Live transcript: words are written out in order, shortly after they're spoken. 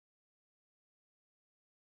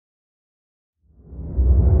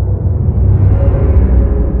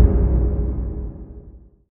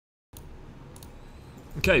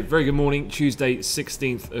Okay, very good morning. Tuesday,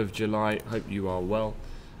 16th of July. Hope you are well.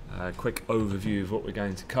 Quick overview of what we're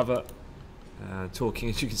going to cover. Talking,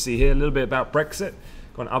 as you can see here, a little bit about Brexit.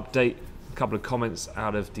 Got an update, a couple of comments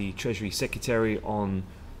out of the Treasury Secretary on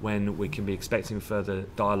when we can be expecting further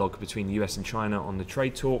dialogue between the US and China on the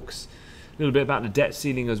trade talks. A little bit about the debt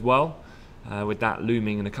ceiling as well, with that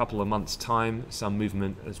looming in a couple of months' time. Some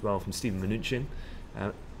movement as well from Stephen Mnuchin.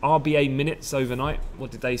 RBA minutes overnight, what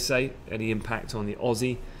did they say? Any impact on the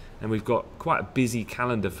Aussie? And we've got quite a busy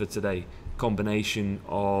calendar for today. Combination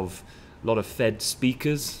of a lot of Fed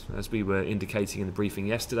speakers, as we were indicating in the briefing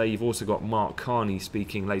yesterday. You've also got Mark Carney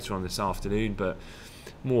speaking later on this afternoon, but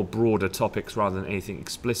more broader topics rather than anything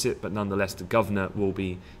explicit, but nonetheless the governor will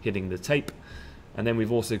be hitting the tape. And then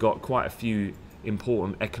we've also got quite a few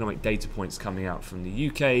important economic data points coming out from the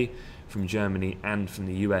UK, from Germany and from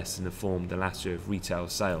the US in the form, the latter, of retail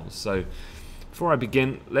sales. So before I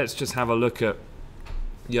begin, let's just have a look at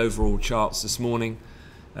the overall charts this morning.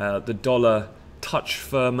 The dollar touch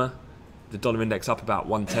firmer, the dollar index up about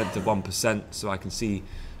 0.1%, so I can see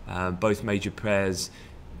both major pairs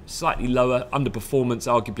slightly lower,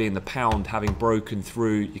 underperformance arguably in the pound having broken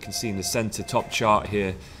through. You can see in the center top chart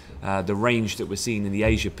here the range that we're seeing in the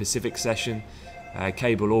Asia Pacific session.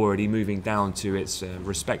 Cable already moving down to its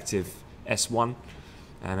respective S1,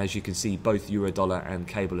 and as you can see, both Eurodollar and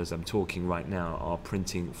cable, as I'm talking right now, are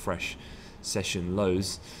printing fresh session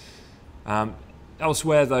lows.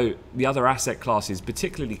 Elsewhere though, the other asset classes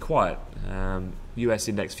particularly quiet. US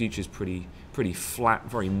index futures pretty flat,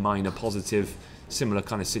 very minor positive, similar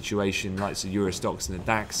kind of situation like the Euro stocks and the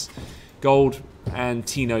DAX. Gold and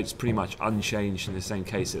T-notes pretty much unchanged in the same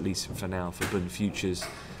case, at least for now, for Bund futures.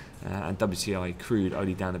 And WTI crude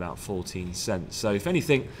only down about 14 cents. So if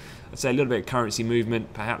anything, I'd say a little bit of currency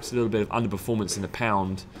movement, perhaps a little bit of underperformance in the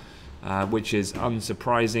pound, which is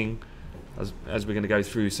unsurprising as we're going to go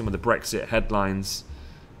through some of the Brexit headlines.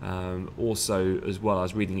 Also, as well, I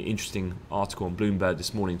was reading an interesting article on Bloomberg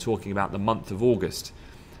this morning talking about the month of August.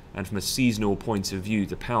 And from a seasonal point of view,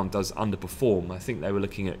 the pound does underperform. I think they were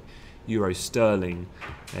looking at euro sterling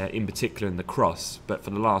in particular in the cross, but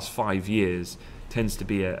for the last 5 years, tends to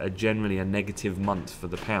be generally a negative month for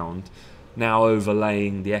the pound. Now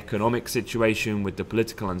overlaying the economic situation with the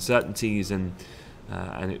political uncertainties, and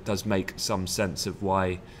it does make some sense of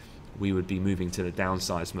why we would be moving to the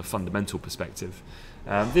downside from a fundamental perspective.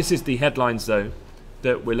 This is the headlines though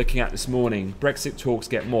that we're looking at this morning. Brexit talks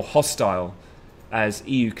get more hostile as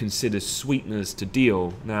EU considers sweeteners to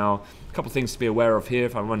deal. Now, a couple of things to be aware of here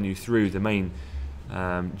if I run you through the main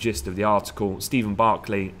gist of the article. Stephen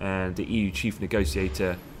Barclay and the EU chief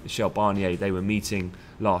negotiator Michel Barnier, they were meeting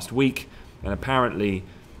last week, and apparently,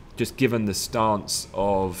 just given the stance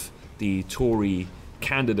of the Tory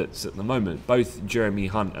candidates at the moment, both Jeremy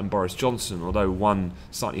Hunt and Boris Johnson, although one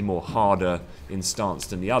slightly more harder in stance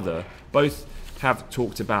than the other, both have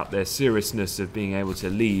talked about their seriousness of being able to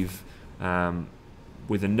leave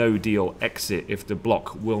with a no-deal exit if the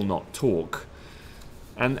bloc will not talk.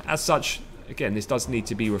 And as such, again, this does need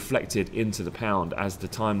to be reflected into the pound as the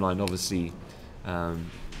timeline obviously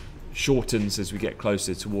shortens as we get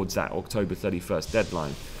closer towards that October 31st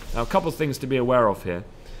deadline. Now, a couple of things to be aware of here.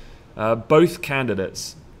 Both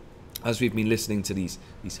candidates, as we've been listening to these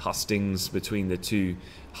hustings between the two,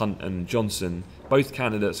 Hunt and Johnson, both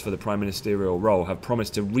candidates for the prime ministerial role have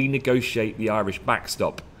promised to renegotiate the Irish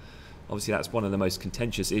backstop. Obviously, that's one of the most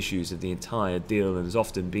contentious issues of the entire deal and has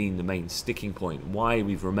often been the main sticking point, why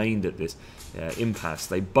we've remained at this impasse.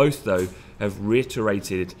 They both, though, have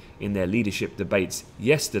reiterated in their leadership debates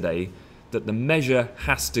yesterday that the measure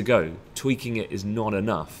has to go. Tweaking it is not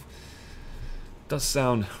enough. Does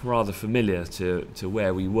sound rather familiar to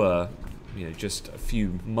where we were, just a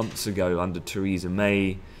few months ago under Theresa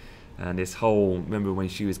May. And this whole, remember when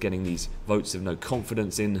she was getting these votes of no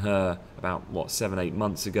confidence in her about, 7-8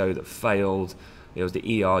 months ago that failed. There was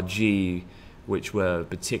the ERG, which were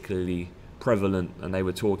particularly prevalent, and they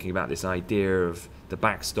were talking about this idea of the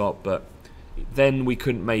backstop, but then we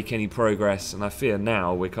couldn't make any progress, and I fear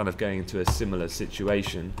now we're kind of going into a similar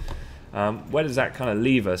situation. Where does that kind of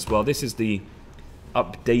leave us? Well, this is the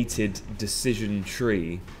updated decision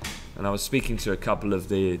tree. And I was speaking to a couple of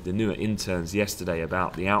the newer interns yesterday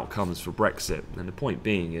about the outcomes for Brexit. And the point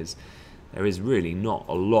being is there is really not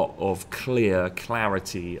a lot of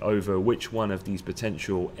clarity over which one of these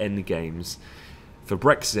potential endgames for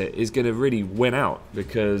Brexit is going to really win out,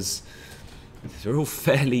 because they're all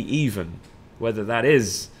fairly even. Whether that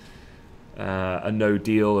is a no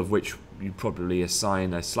deal, of which you probably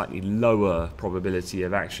assign a slightly lower probability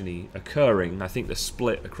of actually occurring. I think the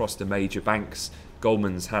split across the major banks,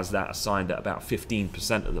 Goldman's has that assigned at about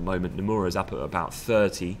 15% at the moment. Nomura's up at about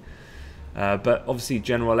 30%. But obviously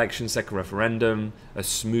general election, second referendum, a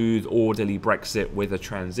smooth, orderly Brexit with a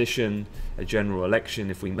transition, a general election,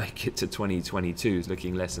 if we make it to 2022, is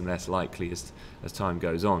looking less and less likely as time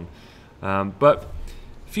goes on. But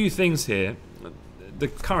a few things here. The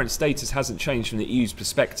current status hasn't changed from the EU's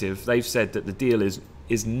perspective. They've said that the deal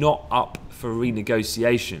is not up for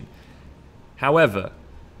renegotiation. However,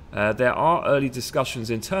 there are early discussions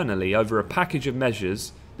internally over a package of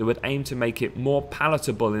measures that would aim to make it more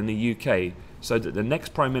palatable in the UK so that the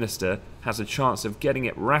next Prime Minister has a chance of getting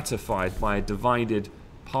it ratified by a divided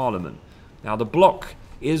Parliament. Now, the Bloc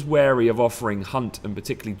is wary of offering Hunt and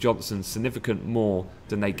particularly Johnson significant more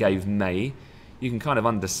than they gave May. You can kind of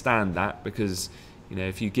understand that because, you know,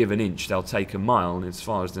 if you give an inch, they'll take a mile as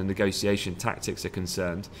far as the negotiation tactics are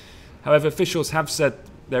concerned. However, officials have said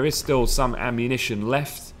there is still some ammunition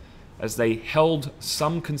left as they held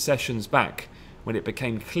some concessions back when it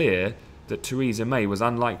became clear that Theresa May was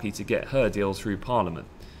unlikely to get her deal through Parliament.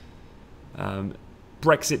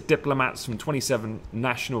 Brexit diplomats from 27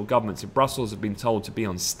 national governments in Brussels have been told to be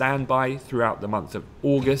on standby throughout the month of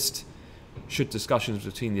August, should discussions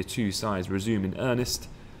between the two sides resume in earnest,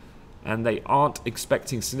 and they aren't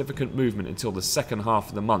expecting significant movement until the second half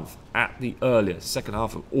of the month, at the earliest, second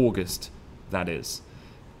half of August, that is.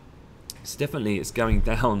 It's going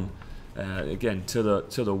down again to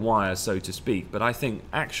the wire, so to speak. But I think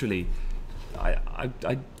actually,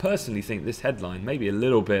 I personally think this headline may be a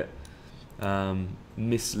little bit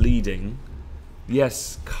misleading.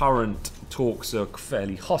 Yes, current talks are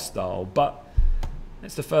fairly hostile, but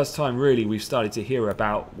it's the first time really we've started to hear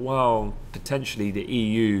about, well, potentially the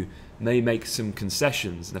EU may make some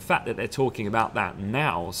concessions. And the fact that they're talking about that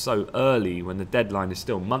now, so early, when the deadline is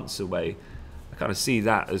still months away, I kind of see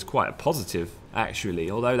that as quite a positive, actually,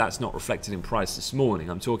 although that's not reflected in price this morning.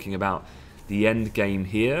 I'm talking about the end game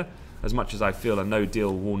here. As much as I feel a no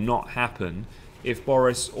deal will not happen, if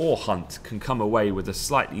Boris or Hunt can come away with a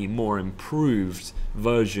slightly more improved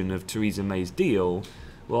version of Theresa May's deal,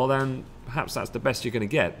 well then perhaps that's the best you're going to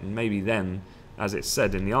get, and maybe then, as it's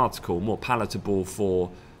said in the article, more palatable for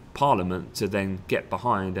Parliament to then get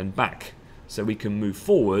behind and back, so we can move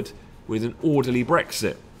forward with an orderly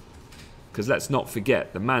Brexit. Because let's not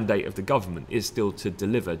forget, the mandate of the government is still to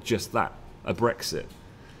deliver just that, a Brexit.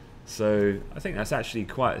 So I think that's actually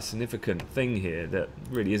quite a significant thing here that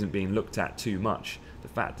really isn't being looked at too much. The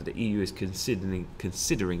fact that the EU is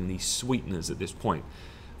considering these sweeteners at this point.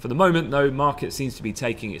 For the moment, though, market seems to be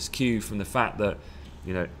taking its cue from the fact that,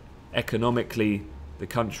 you know, economically the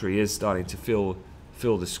country is starting to feel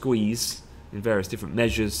the squeeze in various different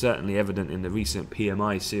measures, certainly evident in the recent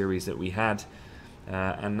PMI series that we had,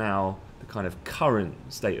 and now the kind of current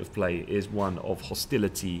state of play is one of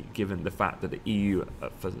hostility, given the fact that the EU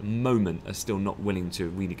for the moment are still not willing to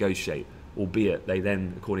renegotiate, albeit they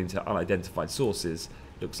then, according to unidentified sources,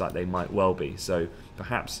 looks like they might well be. So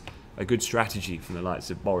perhaps a good strategy from the likes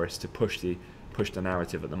of Boris to push the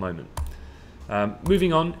narrative at the moment.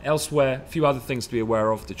 Moving on, elsewhere, a few other things to be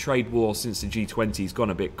aware of. The trade war since the G20 has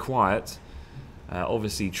gone a bit quiet.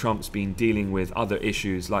 Obviously, Trump's been dealing with other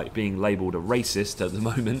issues like being labelled a racist at the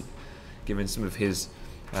moment, given some of his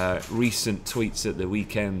recent tweets at the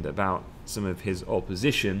weekend about some of his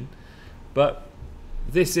opposition. But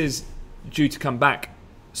this is due to come back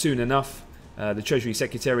soon enough. The Treasury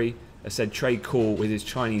Secretary has said trade call with his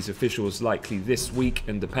Chinese officials likely this week,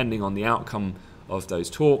 and depending on the outcome of those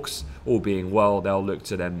talks, all being well, they'll look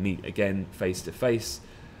to then meet again face to face.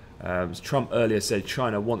 Trump earlier said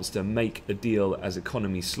China wants to make a deal as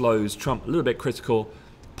economy slows. Trump a little bit critical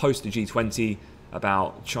post the G20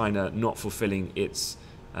 about China not fulfilling its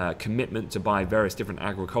commitment to buy various different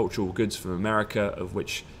agricultural goods from America, of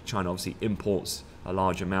which China obviously imports a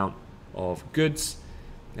large amount of goods.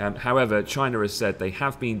 However, China has said they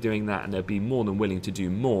have been doing that and they'll be more than willing to do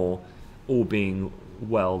more, all being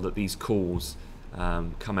well that these calls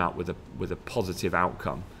come out with a positive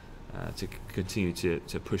outcome to continue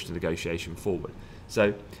to push the negotiation forward.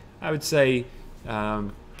 So I would say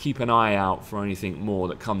keep an eye out for anything more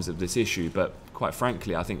that comes of this issue, but quite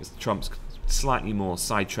frankly I think Trump's slightly more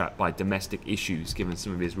sidetracked by domestic issues, given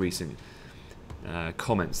some of his recent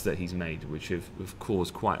comments that he's made, which have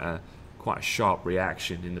caused quite a sharp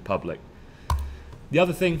reaction in the public. The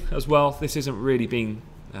other thing as well, this isn't really being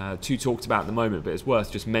too talked about at the moment, but it's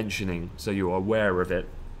worth just mentioning so you're aware of it.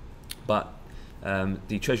 But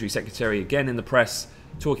the Treasury Secretary, again in the press,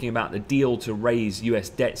 talking about the deal to raise US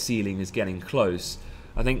debt ceiling is getting close.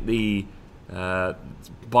 I think the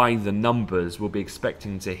by the numbers, we'll be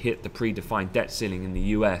expecting to hit the predefined debt ceiling in the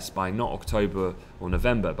US by not October or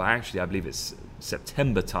November, but actually I believe it's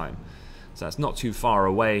September time. So that's not too far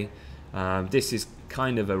away. This is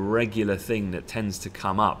kind of a regular thing that tends to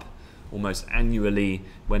come up almost annually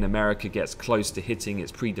when America gets close to hitting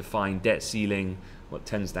its predefined debt ceiling. What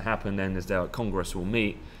tends to happen then is that Congress will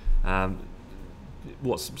meet.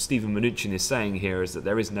 What Stephen Mnuchin is saying here is that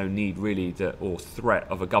there is no need really or threat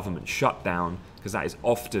of a government shutdown, because that is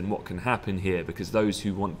often what can happen here, because those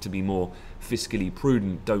who want to be more fiscally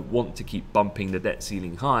prudent don't want to keep bumping the debt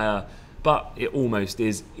ceiling higher, but it almost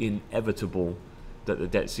is inevitable that the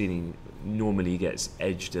debt ceiling normally gets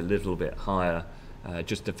edged a little bit higher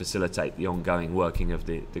just to facilitate the ongoing working of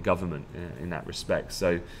the government in that respect.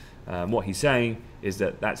 So what he's saying is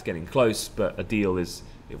that that's getting close, but a deal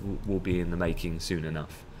will be in the making soon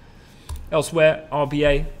enough. Elsewhere,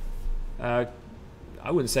 RBA, I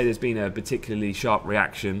wouldn't say there's been a particularly sharp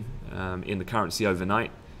reaction in the currency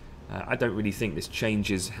overnight. I don't really think this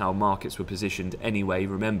changes how markets were positioned anyway.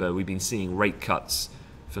 Remember, we've been seeing rate cuts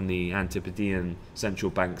from the Antipodean central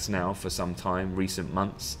banks now for some time, recent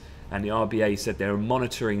months, and the RBA said they're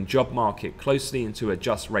monitoring job market closely and to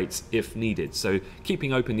adjust rates if needed. So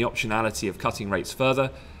keeping open the optionality of cutting rates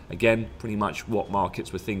further. Again, pretty much what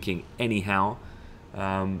markets were thinking anyhow.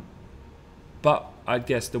 But I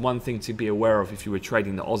guess the one thing to be aware of if you were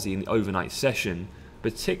trading the Aussie in the overnight session,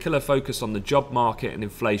 particular focus on the job market and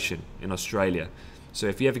inflation in Australia. So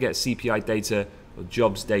if you ever get CPI data or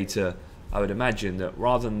jobs data, I would imagine that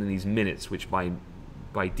rather than these minutes, which by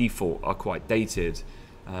default are quite dated,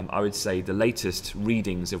 I would say the latest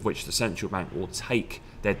readings of which the central bank will take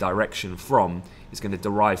their direction from is going to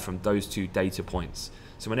derive from those two data points.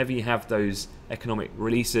 So whenever you have those economic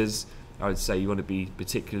releases, I would say you want to be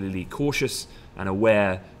particularly cautious and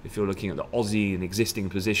aware if you're looking at the Aussie and existing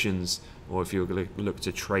positions, or if you're going to look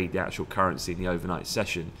to trade the actual currency in the overnight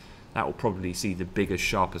session. That will probably see the biggest,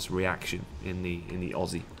 sharpest reaction in the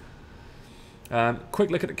Aussie.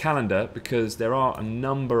 Quick look at the calendar, because there are a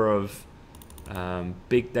number of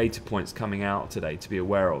big data points coming out today to be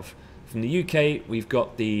aware of. From the UK, we've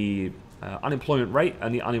got the unemployment rate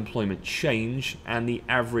and the unemployment change and the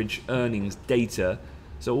average earnings data.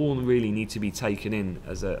 So all really need to be taken in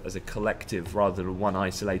as a collective rather than one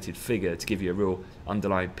isolated figure to give you a real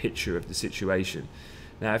underlying picture of the situation.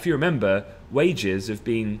 Now, if you remember, wages have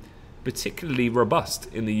been particularly robust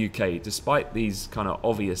in the UK, despite these kind of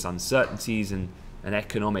obvious uncertainties and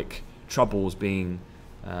economic troubles being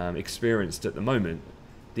experienced at the moment.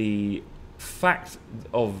 The fact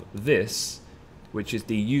of this, which is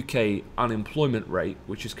the UK unemployment rate,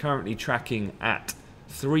 which is currently tracking at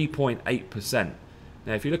 3.8%.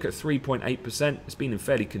 Now, if you look at 3.8%, it's been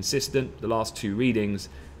fairly consistent the last two readings,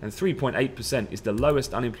 and 3.8% is the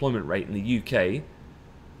lowest unemployment rate in the UK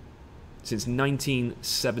since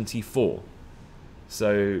 1974.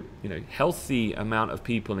 So, healthy amount of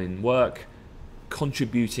people in work,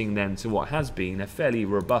 contributing then to what has been a fairly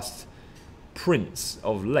robust prints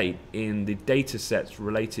of late in the data sets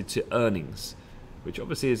related to earnings, which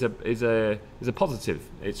obviously is a positive.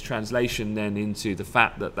 Its translation then into the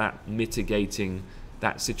fact that mitigating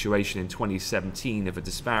that situation in 2017 of a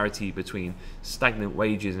disparity between stagnant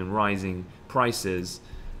wages and rising prices,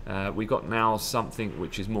 we got now something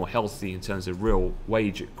which is more healthy in terms of real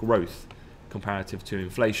wage growth comparative to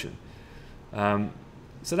inflation.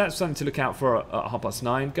 So that's something to look out for at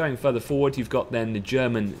 9:30. Going further forward, you've got then the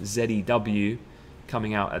German ZEW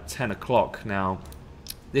coming out at 10 o'clock. Now,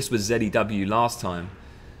 this was ZEW last time.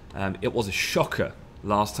 It was a shocker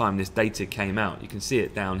last time this data came out. You can see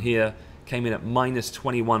it down here. Came in at minus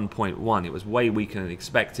 21.1. It was way weaker than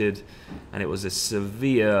expected, and it was a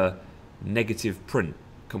severe negative print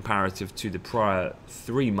comparative to the prior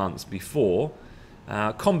 3 months before.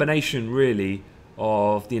 Combination really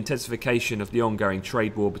of the intensification of the ongoing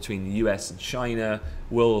trade war between the US and China.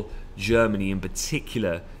 Will Germany in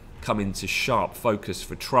particular come into sharp focus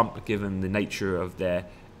for Trump, given the nature of their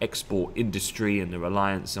export industry and the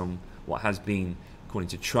reliance on what has been, according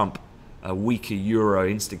to Trump, a weaker euro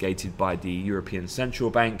instigated by the European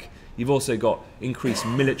Central Bank. You've also got increased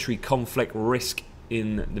military conflict risk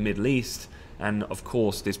in the Middle East, and of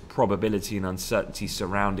course this probability and uncertainty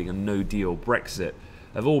surrounding a no-deal Brexit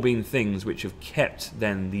have all been things which have kept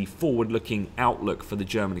then the forward-looking outlook for the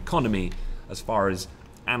German economy, as far as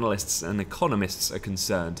analysts and economists are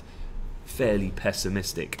concerned, fairly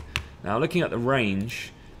pessimistic. Now, looking at the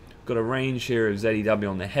range, got a range here of ZEW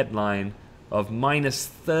on the headline of minus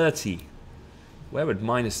 30. Where would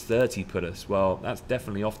minus 30 put us? Well, that's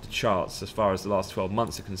definitely off the charts as far as the last 12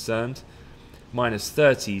 months are concerned. Minus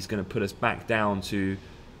 30 is going to put us back down to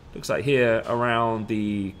looks like here around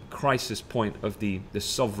the crisis point of the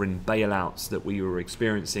sovereign bailouts that we were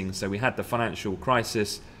experiencing. So we had the financial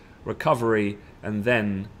crisis, recovery, and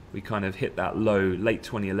then we kind of hit that low late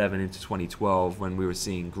 2011 into 2012 when we were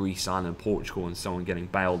seeing Greece, Ireland, Portugal and so on getting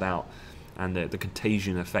bailed out, and the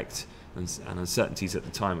contagion effect and uncertainties at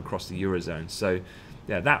the time across the Eurozone. So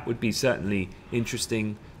yeah, that would be certainly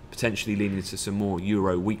interesting, potentially leading to some more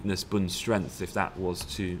Euro weakness, Bund strength, if that was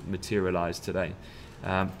to materialize today.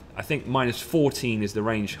 I think minus 14 is the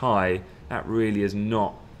range high. That really is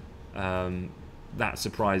not that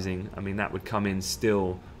surprising. I mean, that would come in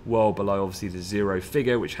still well below obviously the zero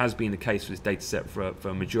figure, which has been the case for this data set for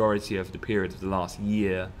a majority of the period of the last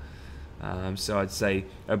year. So I'd say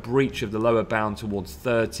a breach of the lower bound towards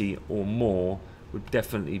 30 or more would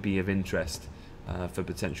definitely be of interest for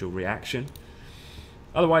potential reaction.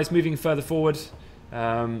 Otherwise, moving further forward,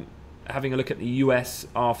 having a look at the US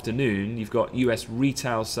afternoon, you've got US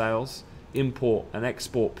retail sales, import and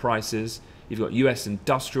export prices, you've got US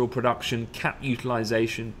industrial production, cap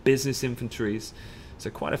utilization, business inventories. So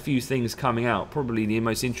quite a few things coming out. Probably the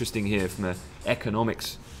most interesting here from an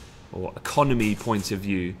economics or economy point of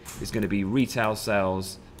view is going to be retail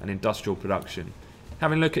sales and industrial production.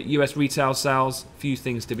 Having a look at US retail sales, a few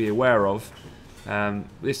things to be aware of.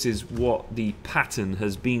 This is what the pattern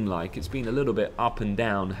has been like. It's been a little bit up and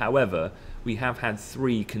down. However, we have had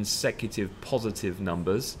 3 consecutive positive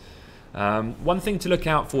numbers. One thing to look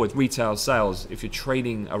out for with retail sales, if you're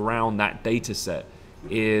trading around that data set,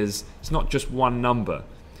 is it's not just one number.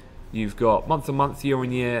 You've got month-on-month,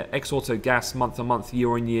 year-on-year, ex-auto gas month-on-month,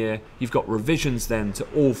 year-on-year. You've got revisions then to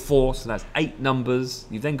all 4, so that's 8 numbers.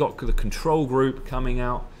 You've then got the control group coming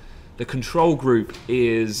out. The control group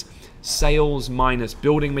is sales minus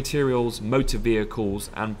building materials, motor vehicles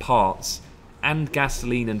and parts, and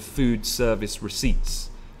gasoline and food service receipts.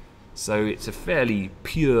 So it's a fairly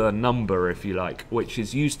pure number, if you like, which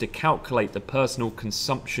is used to calculate the personal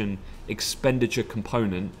consumption expenditure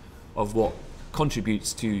component of what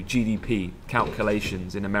contributes to GDP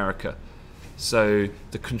calculations in America. So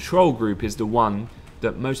the control group is the one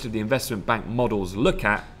that most of the investment bank models look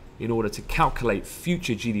at in order to calculate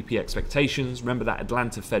future GDP expectations. Remember that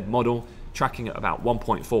Atlanta Fed model tracking at about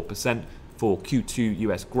 1.4% for Q2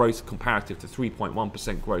 US growth comparative to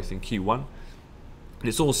 3.1% growth in Q1. And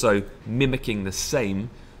it's also mimicking the same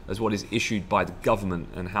as what is issued by the government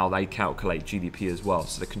and how they calculate GDP as well.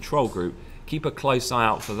 So the control group, keep a close eye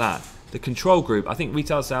out for that. The control group, I think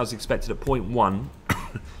retail sales is expected at 0.1,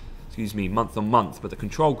 excuse me, month on month, but the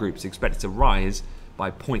control group is expected to rise by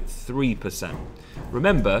 0.3%.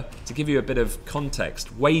 Remember, to give you a bit of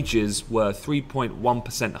context, wages were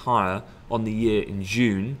 3.1% higher on the year in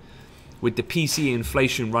June, with the PCE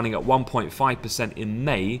inflation running at 1.5% in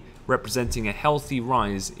May, representing a healthy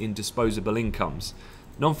rise in disposable incomes.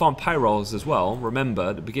 Non-farm payrolls as well, remember,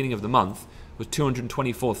 at the beginning of the month, was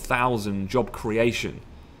 224,000 job creation.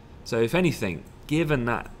 So if anything, given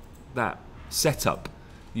that setup,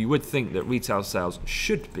 you would think that retail sales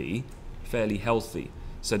should be fairly healthy.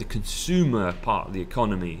 So the consumer part of the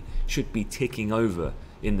economy should be ticking over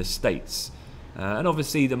in the States. And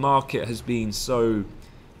obviously the market has been so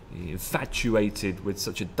infatuated with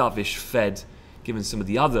such a dovish Fed, given some of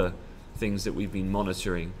the other things that we've been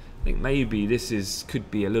monitoring. I think maybe this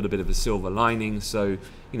could be a little bit of a silver lining. So,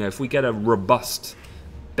 if we get a robust,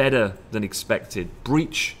 better than expected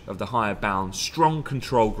breach of the higher bound, strong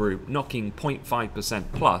control group knocking 0.5%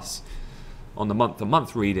 plus on the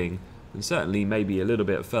month-to-month reading, then certainly maybe a little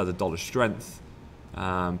bit of further dollar strength.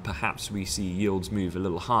 Perhaps we see yields move a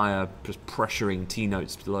little higher, just pressuring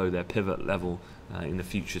T-notes below their pivot level in the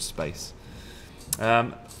future space.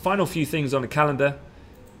 Final few things on the calendar.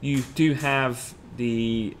 You do have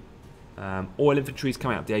the oil inventories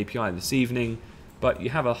coming out of the API this evening, but you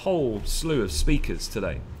have a whole slew of speakers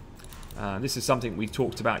today. This is something we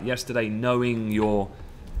talked about yesterday, knowing your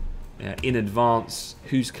in advance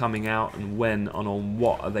who's coming out and when and on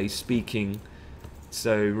what are they speaking.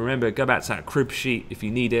 So remember, go back to that crib sheet if you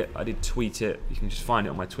need it. I did tweet it. You can just find it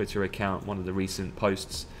on my Twitter account, one of the recent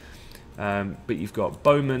posts. But you've got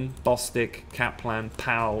Bowman, Bostic, Kaplan,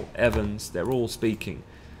 Powell, Evans. They're all speaking.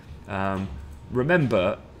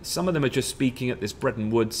 Remember, some of them are just speaking at this Bretton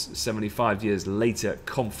Woods 75 years later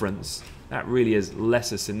conference. That really is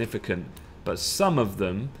lesser significant. But some of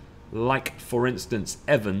them, like for instance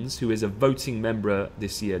Evans, who is a voting member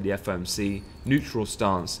this year at the FOMC, neutral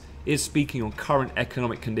stance, is speaking on current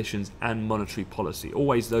economic conditions and monetary policy.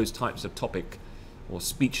 Always those types of topic or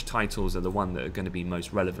speech titles are the one that are going to be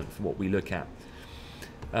most relevant for what we look at.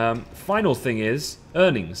 Final thing is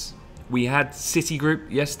earnings. We had Citigroup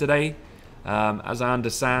yesterday. As I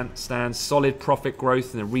understand, solid profit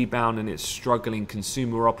growth and a rebound in its struggling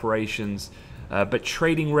consumer operations, but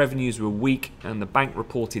trading revenues were weak, and the bank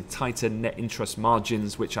reported tighter net interest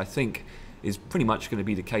margins, which I think is pretty much going to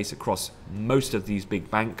be the case across most of these big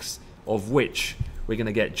banks, of which we're going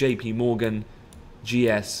to get JP Morgan,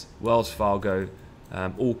 GS, Wells Fargo,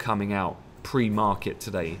 all coming out pre-market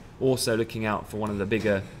today. Also looking out for one of the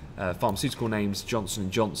bigger pharmaceutical names, Johnson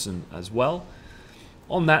 & Johnson, as well.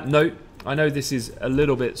 On that note, I know this is a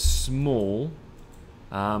little bit small,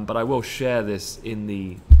 but I will share this in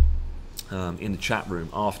the chat room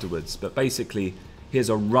afterwards. But basically, here's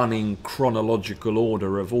a running chronological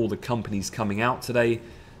order of all the companies coming out today.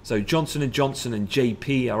 So Johnson & Johnson and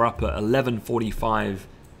JP are up at 11:45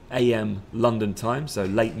 a.m. London time, so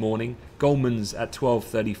late morning. Goldman's at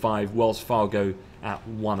 12:35, Wells Fargo at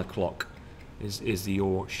 1 o'clock is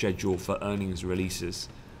your schedule for earnings releases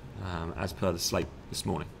as per the slate this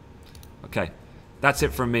morning. Okay, that's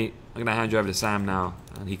it from me. I'm going to hand you over to Sam now,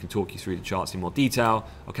 and he can talk you through the charts in more detail.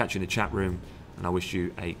 I'll catch you in the chat room, and I wish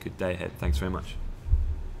you a good day ahead. Thanks very much.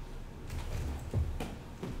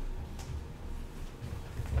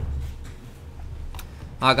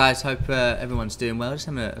 Hi guys, hope everyone's doing well. Just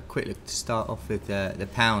having a quick look to start off with the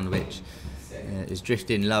pound, which is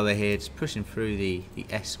drifting lower here, just pushing through the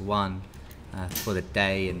S1 for the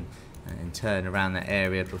day and turn around that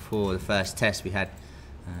area. Before the first test, we had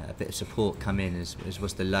a bit of support come in as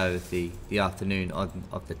was the low of the afternoon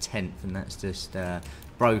of the 10th, and that's just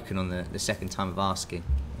broken on the second time of asking,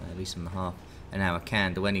 at least on the half an hour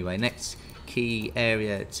candle. Anyway, next key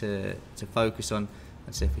area to focus on,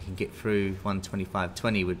 I'd say if we can get through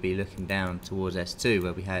 125.20, would be looking down towards S2,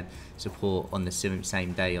 where we had support on the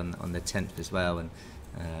same day on the 10th as well, and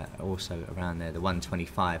also around there, the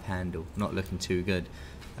 125 handle, not looking too good.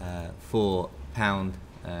 For pound,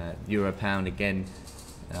 euro pound again,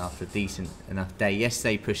 after a decent enough day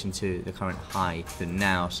yesterday, pushing to the current high for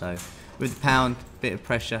now. So with the pound, bit of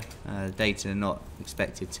pressure. Data are not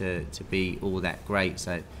expected to be all that great.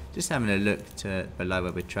 So just having a look to below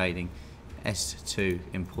where we're trading. S2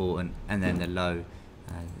 important, and then the low.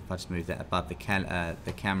 If I just move that above the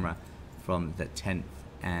camera from the 10th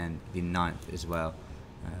and the 9th as well,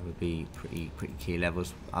 would be pretty key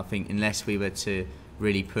levels. I think unless we were to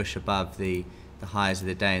really push above the highs of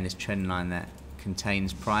the day in this trend line that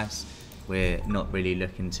contains price, we're not really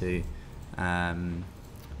looking to go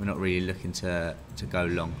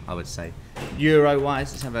long, I would say. Euro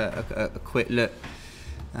wise, let's have a quick look.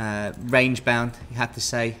 Range bound, you have to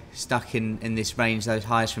say, stuck in this range. Those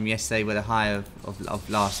highs from yesterday were the high of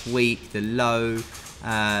last week. The low,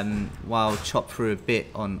 while chopped through a bit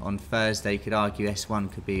on Thursday, you could argue S1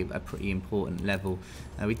 could be a pretty important level.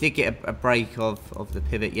 We did get a break of the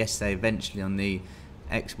pivot yesterday eventually on the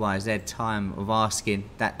XYZ time of asking.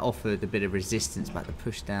 That offered a bit of resistance, but the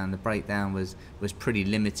push down, the breakdown was pretty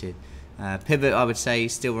limited. Pivot, I would say,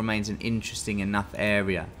 still remains an interesting enough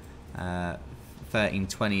area. 13,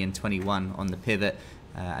 20 and 21 on the pivot,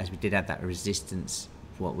 as we did have that resistance,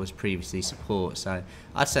 what was previously support. So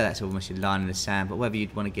I'd say that's almost your line in the sand, but whether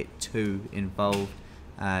you'd want to get too involved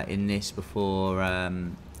in this before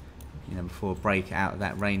before a break out of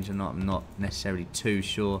that range or not, I'm not necessarily too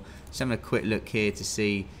sure. Just having a quick look here to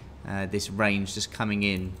see this range just coming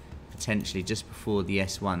in potentially just before the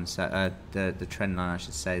S1, so the trend line, I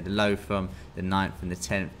should say, the low from the 9th and the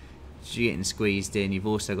 10th. You're getting squeezed in. You've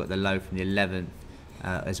also got the low from the 11th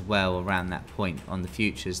as well around that point on the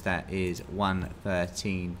futures. That is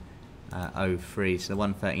 113.03. So the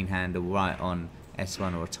 113 handle right on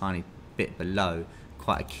S1 or a tiny bit below,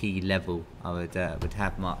 quite a key level I would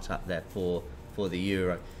have marked up there for the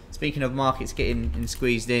euro. Speaking of markets getting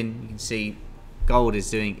squeezed in, you can see gold is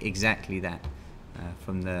doing exactly that.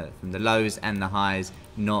 From the lows and the highs,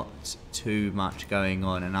 not too much going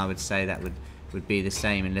on, and I would say that would be the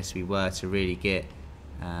same unless we were to really get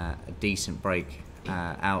a decent break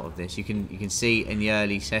out of this. You can see in the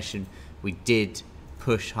early session we did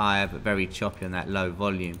push higher, but very choppy on that low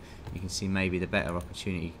volume. You can see maybe the better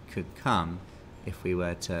opportunity could come if we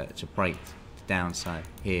were to break the downside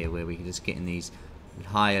here, where we can just get in these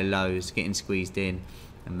higher lows, getting squeezed in,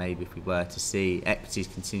 and maybe if we were to see equities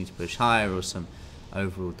continue to push higher or some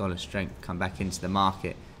overall dollar strength come back into the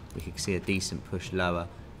market, we could see a decent push lower,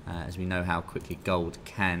 as we know how quickly gold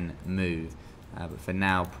can move. But for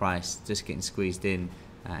now, price just getting squeezed in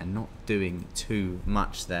and not doing too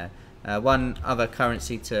much there. One other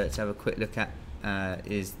currency to have a quick look at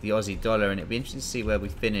is the Aussie dollar, and it'll be interesting to see where we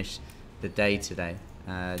finish the day today.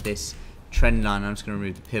 This trend line, I'm just going to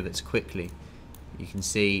remove the pivots quickly. You can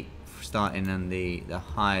see starting on the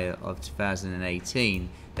high of 2018,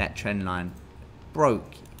 that trend line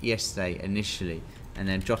broke yesterday initially, and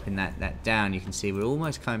then dropping that down. You can see we're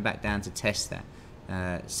almost coming back down to test that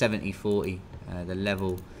 70.40, the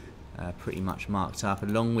level pretty much marked up,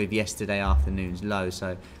 along with yesterday afternoon's low.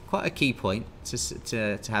 So quite a key point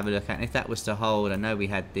to have a look at. And if that was to hold, I know we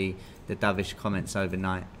had the dovish comments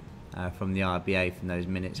overnight from the RBA from those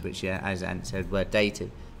minutes, which, yeah, as Ant said, were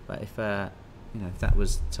dated. But if if that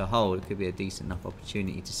was to hold, it could be a decent enough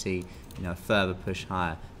opportunity to see a further push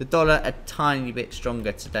higher. The dollar a tiny bit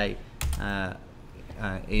stronger today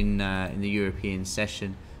in the European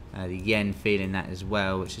session. The yen feeling that as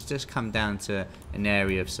well, which has just come down to an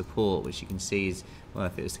area of support, which you can see is, well,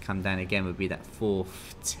 if it was to come down again, would be that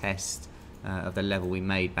fourth test of the level we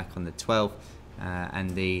made back on the 12th,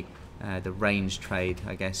 and the range trade,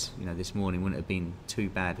 I guess, this morning wouldn't have been too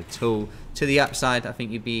bad at all. To the upside, I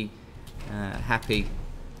think you'd be happy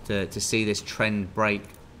to see this trend break.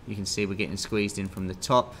 You can see we're getting squeezed in from the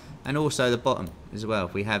top and also the bottom as well.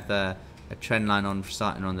 If we have a trend line on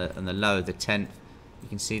starting on the low of the 10th, you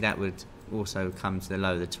can see that would also come to the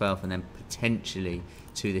low of the 12th, and then potentially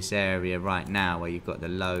to this area right now where you've got the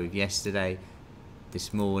low of yesterday,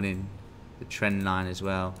 this morning, the trend line as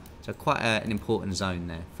well. So quite an important zone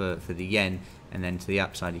there for the yen, and then to the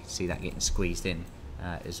upside you can see that getting squeezed in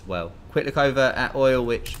as well. Quick look over at oil,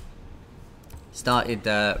 which started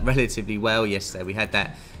relatively well yesterday. We had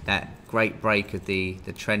that great break of the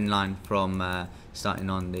trend line from starting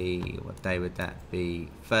on what day would that be?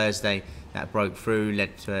 Thursday. That broke through,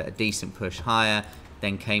 led to a decent push higher,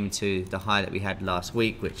 then came to the high that we had last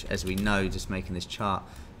week, which, as we know, just making this chart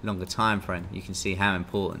longer time frame, you can see how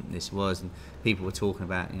important this was, and people were talking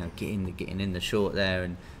about getting in the short there,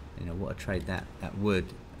 and what a trade that would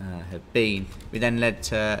have been. We then led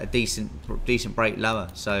to a decent break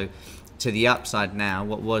lower. So to the upside now,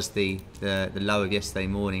 what was the low of yesterday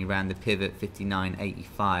morning around the pivot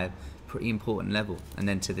 59.85, pretty important level, and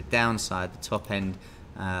then to the downside, the top end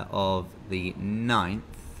of the 9th,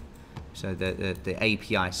 so the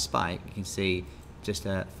API spike, you can see just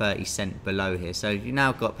a 30 cent below here. So you've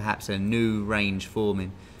now got perhaps a new range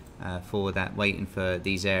forming for that, waiting for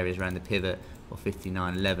these areas around the pivot or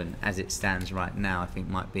 59.11. As it stands right now, I think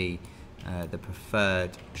might be the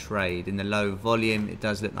preferred trade. In the low volume, it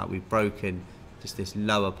does look like we've broken just this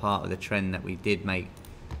lower part of the trend that we did make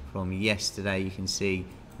from yesterday. You can see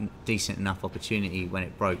decent enough opportunity when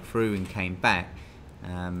it broke through and came back,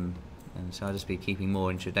 and so I'll just be keeping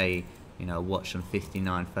more intraday watch on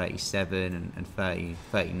 59.37 and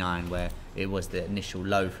 30.39, where it was the initial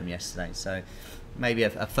low from yesterday. So maybe a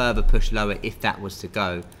further push lower if that was to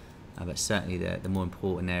go, but certainly the more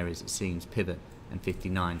important areas, it seems, pivot and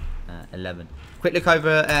 59.11. Quick look over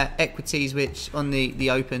at equities, which on the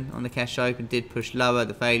open, on the cash open, did push lower.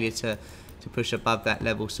 The failure to push above that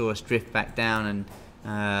level saw us drift back down, and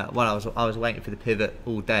I was waiting for the pivot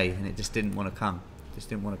all day, and it just didn't want to come. Just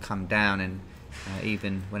didn't want to come down, and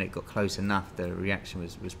even when it got close enough, the reaction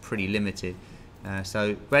was pretty limited.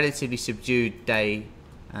 So relatively subdued day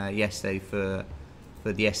yesterday for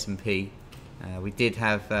the S&P. We did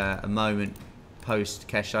have a moment post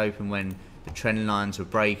cash open when the trend lines were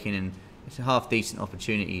breaking, and it's half decent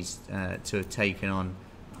opportunities to have taken on.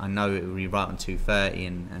 I know it would be right on 230,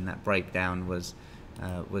 and that breakdown was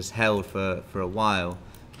held for a while.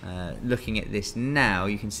 Looking at this now,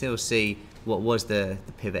 you can still see what was the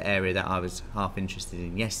pivot area that I was half interested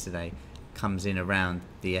in yesterday comes in around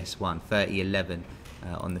the S1. 30.11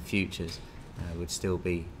 on the futures would still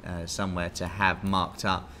be somewhere to have marked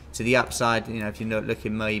up. To the upside, if you're not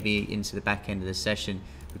looking maybe into the back end of the session,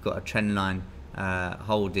 we've got a trend line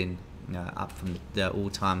holding up from the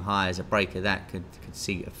all-time high. As a break of that could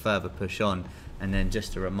see a further push on. And then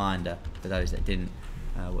just a reminder for those that didn't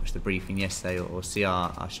watch the briefing yesterday or see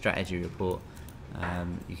our strategy report,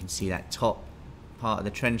 you can see that top part of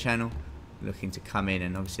the trend channel looking to come in,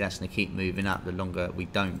 and obviously that's going to keep moving up the longer we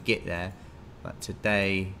don't get there. But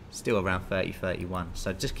today still around 30.31,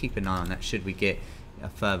 so just keep an eye on that should we get a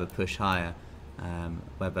further push higher.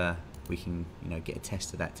 Whether we can get a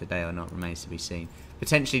test of that today or not remains to be seen.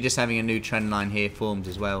 Potentially just having a new trend line here formed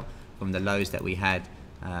as well from the lows that we had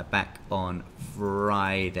back on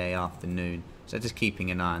Friday afternoon. So just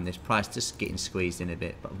keeping an eye on this price, just getting squeezed in a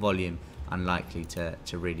bit, but volume unlikely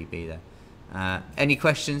to really be there. Any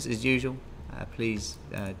questions, as usual, please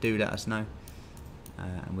do let us know,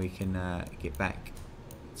 and we can get back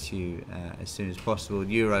to you as soon as possible.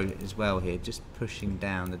 Euro as well here, just pushing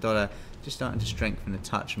down. The dollar just starting to strengthen a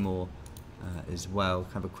touch more as well.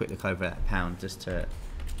 Have a quick look over at that pound just to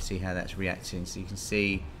see how that's reacting. So you can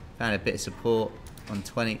see found a bit of support on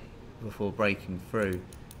 20 before breaking through,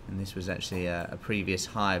 and this was actually a previous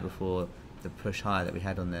high before the push higher that we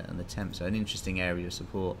had on the temp. So an interesting area of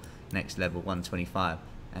support, next level 125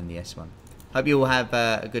 and the S1. Hope you all have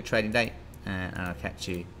a good trading day, and I'll catch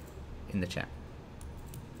you in the chat.